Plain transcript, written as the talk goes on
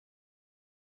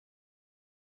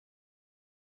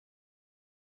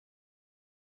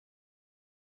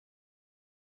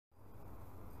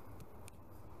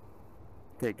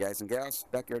Okay, guys and gals,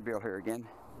 Backyard Bill here again.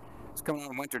 It's coming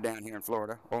on winter down here in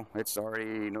Florida. Oh, it's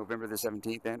already November the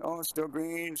 17th, and oh, it's still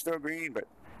green, but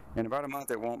in about a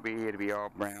month it won't be. It'll be all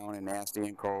brown and nasty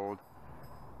and cold.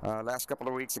 Last couple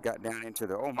of weeks it got down into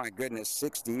the, oh my goodness,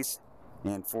 60s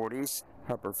and 40s,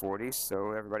 upper 40s,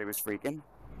 so everybody was freaking.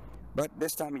 But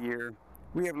this time of year,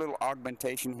 we have little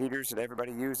augmentation heaters that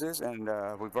everybody uses, and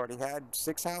we've already had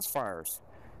 6 house fires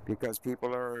because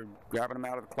people are grabbing them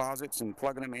out of the closets and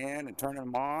plugging them in and turning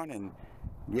them on, and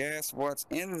guess what's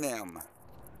in them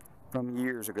from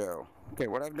years ago. Okay,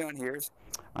 what I've done here is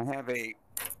I have a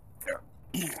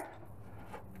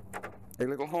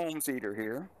little Holmes heater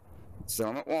here,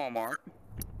 selling at Walmart.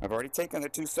 I've already taken the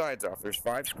 2 sides off. There's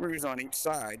 5 screws on each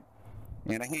side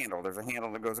and a handle. There's a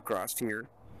handle that goes across here,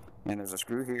 and there's a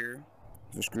screw here,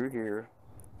 there's a screw here,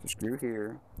 there's a screw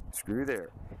here, a screw there.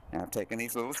 Now I've taken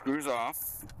these little screws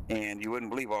off, and you wouldn't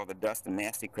believe all the dust and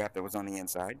nasty crap that was on the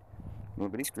inside. Little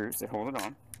bitty screws that hold it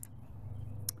on.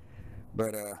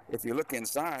 But if you look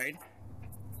inside,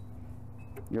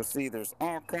 you'll see there's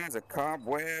all kinds of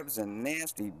cobwebs and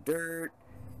nasty dirt,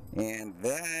 and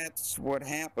that's what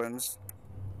happens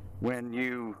when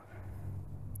you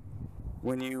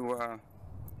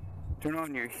turn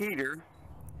on your heater.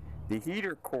 The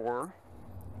heater core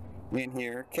in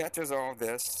here catches all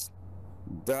this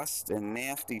dust and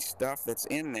nasty stuff that's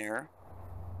in there,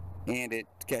 and it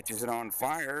catches it on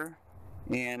fire,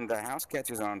 and the house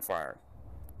catches on fire.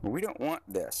 Well, we don't want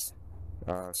this.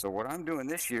 So what I'm doing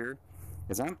this year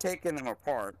is I'm taking them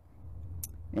apart,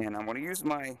 and I'm going to use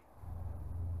my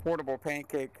portable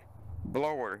pancake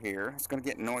blower here. It's going to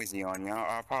get noisy on you.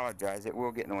 I apologize. It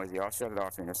will get noisy. I'll shut it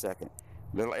off here in a second.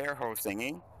 Little air hose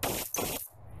thingy.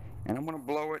 And I'm going to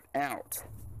blow it out.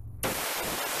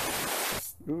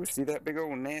 Ooh, see that big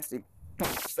old nasty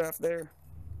stuff there?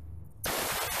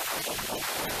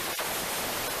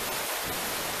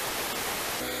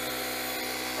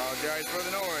 Apologize for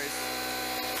the noise.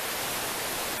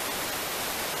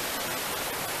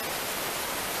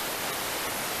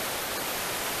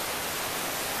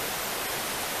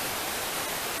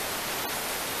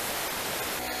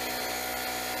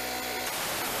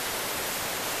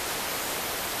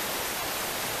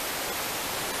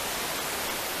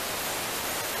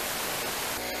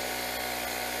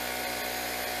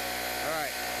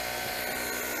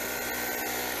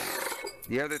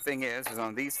 The other thing is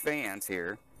on these fans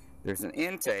here, there's an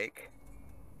intake,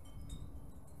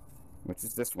 which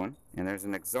is this one, and there's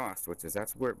an exhaust,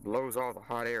 that's where it blows all the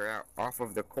hot air out off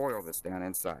of the coil that's down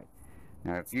inside.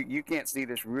 Now, if you can't see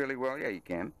this really well, yeah, you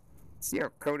can. See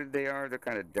how coated they are? They're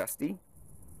kind of dusty.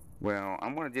 Well,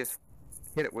 I'm going to just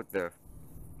hit it with the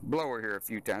blower here a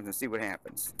few times and see what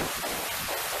happens.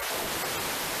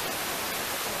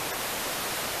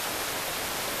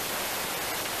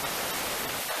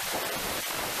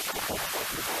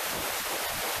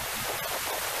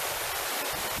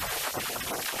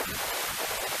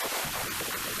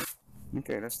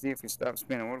 Okay, let's see if he stops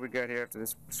spinning. What do we got here after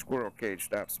this squirrel cage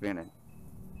stops spinning?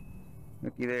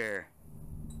 Looky there.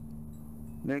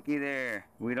 Looky there.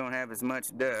 We don't have as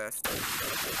much dust.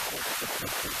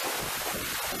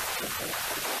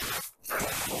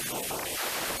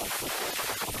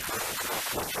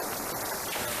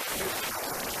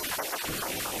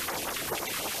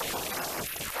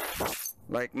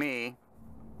 Like me,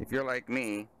 if you're like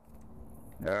me,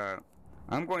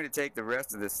 I'm going to take the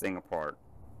rest of this thing apart.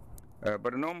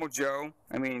 But a normal Joe,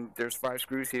 I mean, there's 5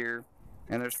 screws here,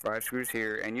 and there's 5 screws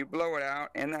here, and you blow it out,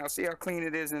 and now see how clean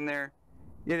it is in there?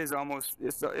 It is almost,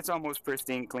 it's almost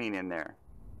pristine clean in there.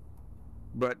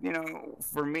 But, you know,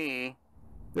 for me,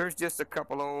 there's just a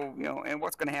couple old, you know, and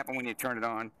what's going to happen when you turn it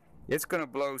on? It's going to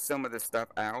blow some of the stuff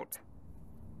out.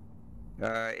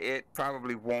 It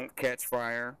probably won't catch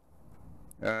fire.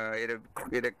 It'll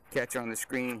catch on the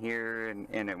screen here,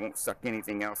 and it won't suck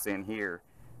anything else in here.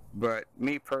 But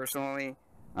me personally,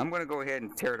 I'm going to go ahead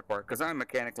and tear it apart because I'm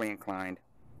mechanically inclined.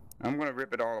 I'm going to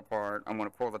rip it all apart. I'm going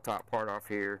to pull the top part off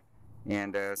here,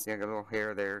 and see I got a little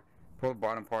hair there. Pull the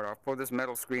bottom part off. Pull this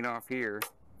metal screen off here,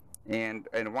 and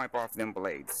wipe off them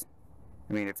blades.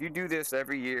 I mean, if you do this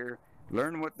every year,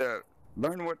 learn what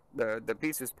the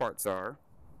pieces parts are,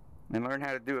 and learn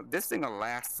how to do it. This thing will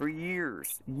last for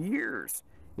years.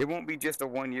 It won't be just a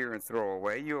 1 year and throw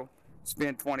away. You'll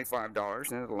spend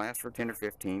 $25 and it'll last for 10 or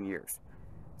 15 years.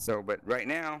 So, but right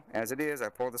now, as it is, I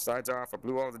pulled the sides off, I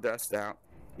blew all the dust out.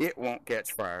 It won't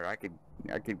catch fire. I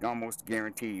could almost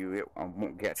guarantee you it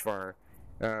won't catch fire,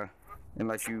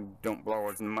 unless you don't blow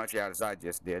as much out as I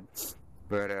just did.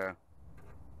 But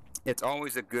it's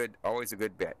always a good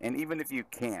bet. And even if you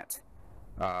can't,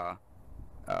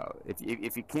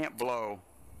 if you can't blow,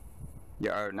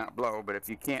 yeah, or not blow, but if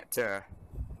you can't,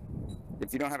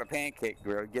 if you don't have a pancake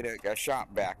grill, get a shop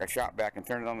vac, and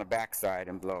turn it on the back side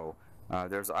and blow.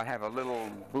 I have a little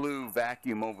blue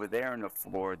vacuum over there on the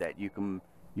floor that you can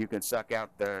suck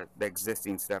out the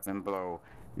existing stuff and blow.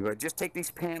 You just take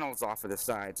these panels off of the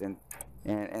sides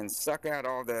and suck out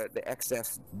all the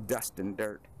excess dust and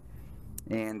dirt,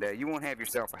 and you won't have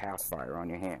yourself a house fire on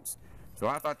your hands. So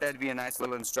I thought that'd be a nice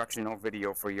little instructional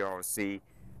video for y'all to see,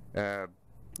 and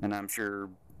I'm sure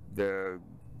the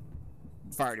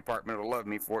fire department will love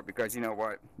me for it, because you know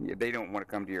what, they don't want to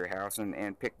come to your house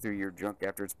and pick through your junk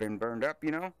after it's been burned up,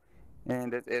 you know.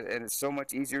 And it's so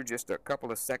much easier, just a couple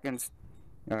of seconds.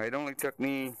 It only took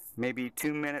me maybe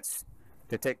 2 minutes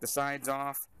to take the sides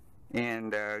off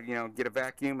and you know, get a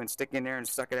vacuum and stick in there and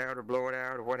suck it out or blow it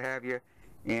out or what have you,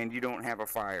 and you don't have a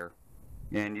fire,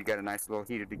 and you got a nice little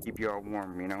heater to keep you all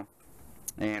warm, you know.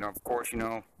 And of course, you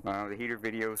know, the heater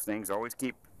videos, things, always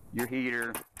keep your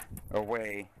heater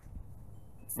away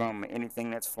from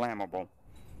anything that's flammable,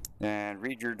 and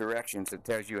read your directions. It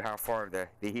tells you how far the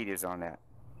heat is on that.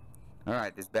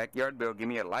 Alright, this Backyard Bill. Give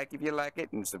me a like if you like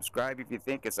it, and subscribe if you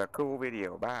think it's a cool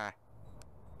video. Bye.